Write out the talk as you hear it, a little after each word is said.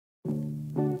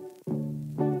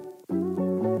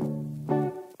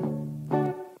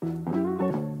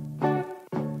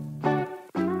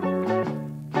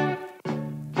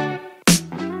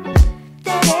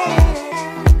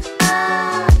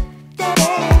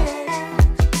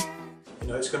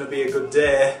it's going to be a good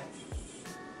day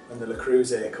when the Le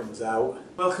Creuset comes out.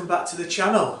 Welcome back to the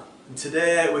channel, and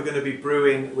today we're going to be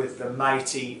brewing with the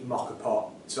mighty Moka pot.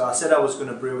 So I said I was going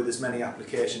to brew with as many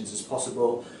applications as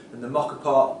possible, and the Moka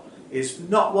pot is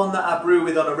not one that I brew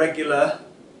with on a regular,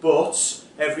 but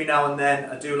every now and then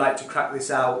I do like to crack this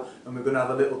out, and we're going to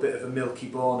have a little bit of a milky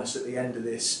bonus at the end of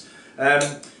this.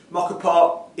 Moka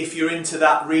pot, if you're into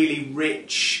that really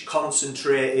rich,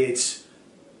 concentrated,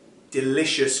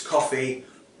 delicious coffee,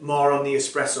 more on the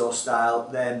espresso style,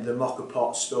 then the Moka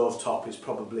pot stovetop is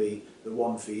probably the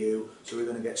one for you. So we're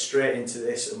going to get straight into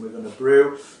this and we're going to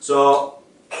brew. So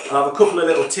I'll have a couple of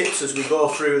little tips as we go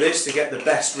through this to get the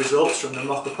best results from the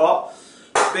Moka pot.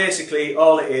 Basically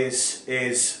all it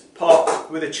is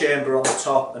pot with a chamber on the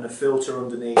top and a filter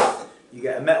underneath. You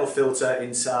get a metal filter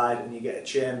inside and you get a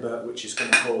chamber which is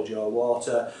going to hold your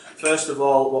water. First of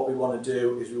all, what we want to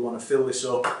do is we want to fill this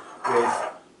up with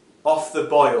off the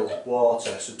boil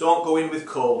water. So don't go in with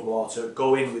cold water,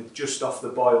 go in with just off the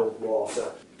boiled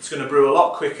water. It's going to brew a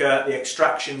lot quicker, the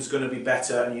extraction's going to be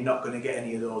better, and you're not going to get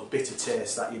any of those bitter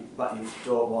tastes that you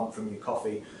don't want from your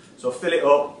coffee. So fill it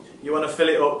up. You want to fill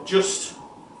it up just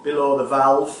below the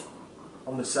valve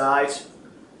on the side.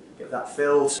 Get that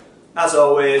filled. As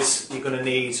always, you're going to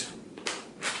need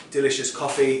delicious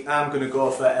coffee. I'm going to go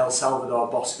for El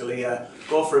Salvador Boscalia.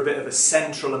 Go for a bit of a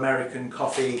Central American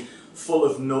coffee, full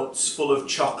of nuts, full of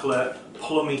chocolate,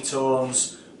 plummy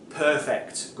tones.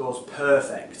 Perfect, goes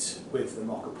perfect with the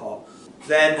Moka pot.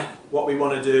 Then what we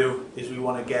want to do is we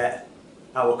want to get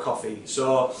our coffee.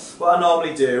 So what I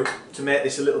normally do to make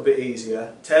this a little bit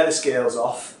easier, tear the scales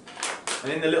off,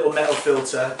 and in the little metal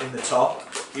filter in the top,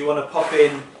 you want to pop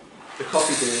in the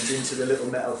coffee beans into the little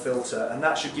metal filter, and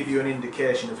that should give you an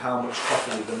indication of how much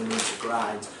coffee you're going to need to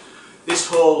grind. This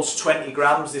holds 20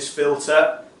 grams, this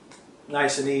filter,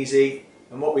 nice and easy.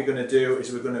 And what we're going to do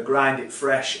is we're going to grind it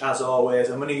fresh as always.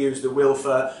 I'm going to use the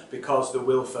Wilfer because the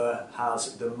Wilfer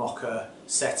has the Moka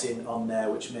setting on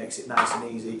there, which makes it nice and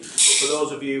easy. But for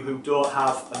those of you who don't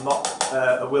have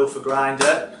a Wilfer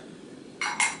grinder,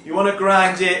 you want to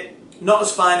grind it not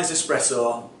as fine as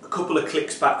espresso, a couple of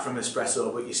clicks back from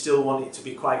espresso, but you still want it to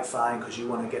be quite fine because you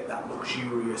want to get that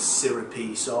luxurious,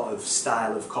 syrupy sort of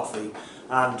style of coffee.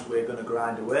 And we're going to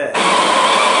grind away.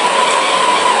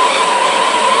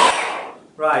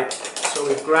 Right, so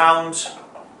we've ground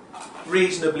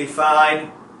reasonably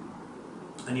fine,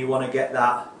 and you want to get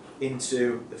that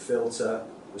into the filter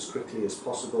as quickly as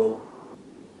possible.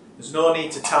 There's no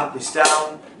need to tamp this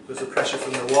down because the pressure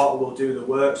from the water will do the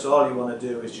work, so all you want to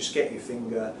do is just get your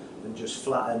finger and just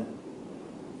flatten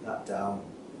that down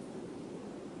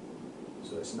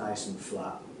so it's nice and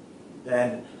flat.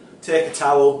 Then take a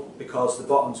towel because the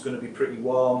bottom's going to be pretty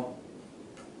warm,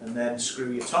 and then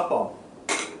screw your top on.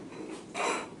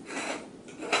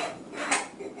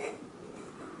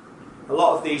 A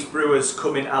lot of these brewers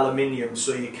come in aluminium,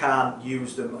 so you can't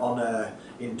use them on a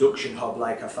induction hob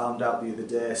like I found out the other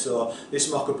day. So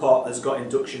this Moka pot has got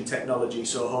induction technology,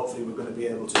 so hopefully we're going to be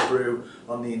able to brew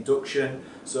on the induction.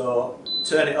 So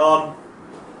turn it on,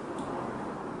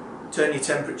 turn your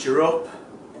temperature up,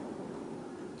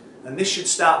 and this should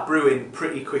start brewing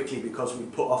pretty quickly because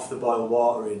we've put off the boiled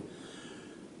water in.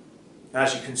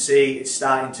 As you can see, it's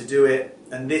starting to do it,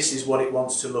 and this is what it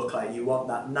wants to look like. You want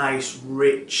that nice,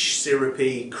 rich,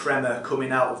 syrupy crema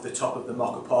coming out of the top of the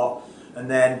Moka pot,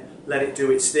 and then let it do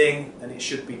its thing, and it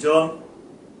should be done.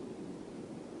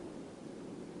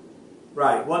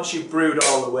 Right, once you've brewed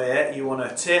all the way, you want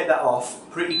to take that off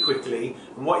pretty quickly,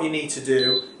 and what you need to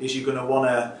do is you're going to want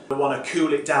to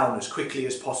cool it down as quickly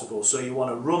as possible. So you want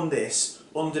to run this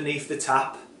underneath the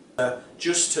tap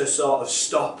just to sort of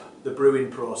stop the brewing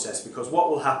process, because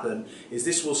what will happen is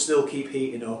this will still keep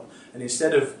heating up, and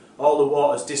instead of all the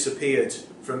water's disappeared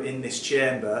from in this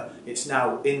chamber, it's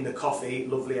now in the coffee,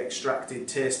 lovely extracted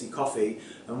tasty coffee,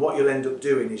 and what you'll end up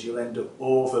doing is you'll end up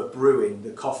over brewing the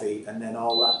coffee, and then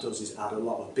all that does is add a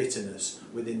lot of bitterness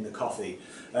within the coffee.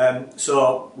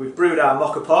 So we've brewed our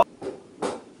Moka pot,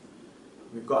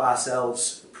 we've got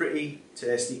ourselves pretty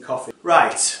tasty coffee.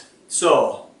 Right,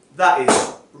 so that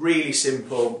is really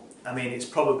simple. I mean, it's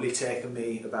probably taken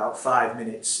me about 5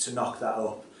 minutes to knock that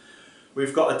up.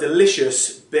 We've got a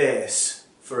delicious base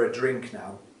for a drink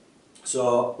now.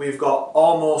 So we've got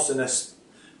almost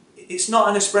it's not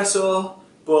an espresso,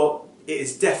 but it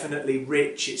is definitely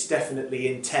rich, it's definitely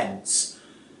intense.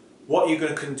 What you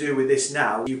can do with this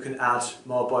now, you can add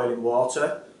more boiling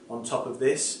water on top of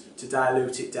this to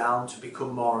dilute it down to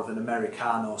become more of an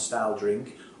Americano style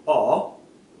drink, or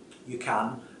you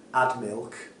can add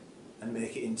milk and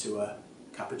make it into a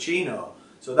cappuccino.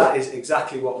 So that is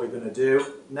exactly what we're going to do.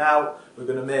 Now we're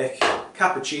going to make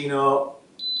cappuccino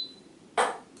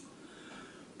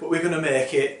but we're going to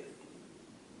make it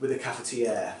with a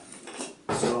cafetiere.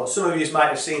 So some of you might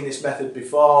have seen this method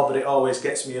before, but it always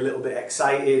gets me a little bit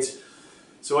excited.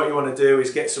 So what you want to do is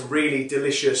get some really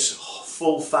delicious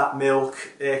full fat milk,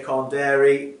 Acorn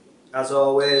dairy, as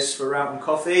always for Rounton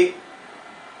Coffee.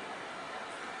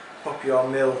 Pop your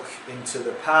milk into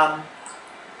the pan.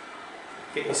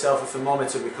 Get yourself a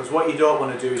thermometer, because what you don't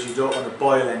want to do is you don't want to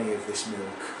boil any of this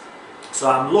milk. So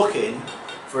I'm looking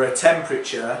for a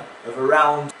temperature of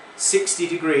around 60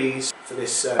 degrees for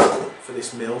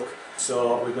this milk.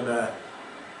 So we're going to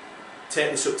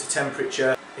take this up to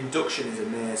temperature. Induction is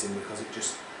amazing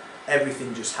because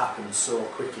everything just happens so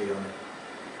quickly on it.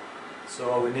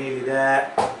 So we're nearly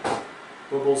there.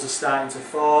 Bubbles are starting to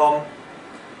form.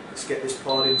 Let's get this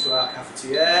poured into our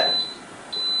cafetiere.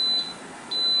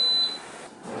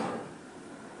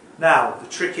 Now the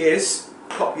trick is,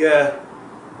 pop your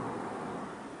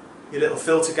little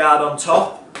filter guard on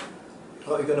top.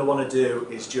 What you're going to want to do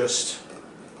is just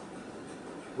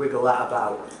wiggle that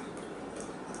about.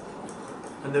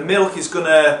 And the milk is going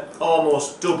to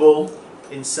almost double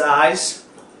in size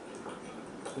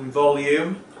and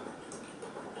volume.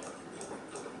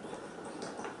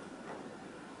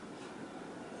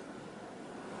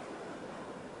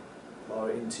 Pour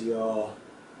it into your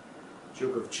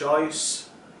jug of choice.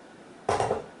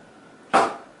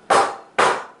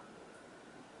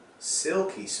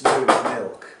 Silky smooth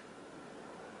milk.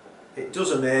 It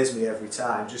does amaze me every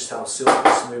time just how silky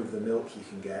smooth the milk you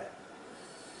can get.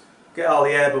 Get all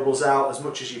the air bubbles out as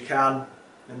much as you can,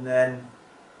 and then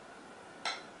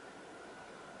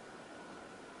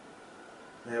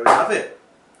there we have it.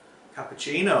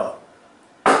 Cappuccino.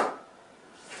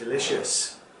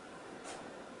 Delicious.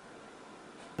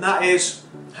 And that is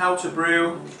how to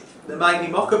brew the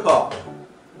mighty Moka pot.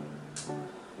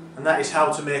 And that is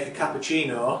how to make a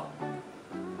cappuccino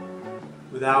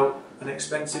without an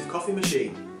expensive coffee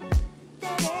machine.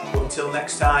 But until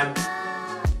next time,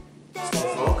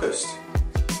 stay focused.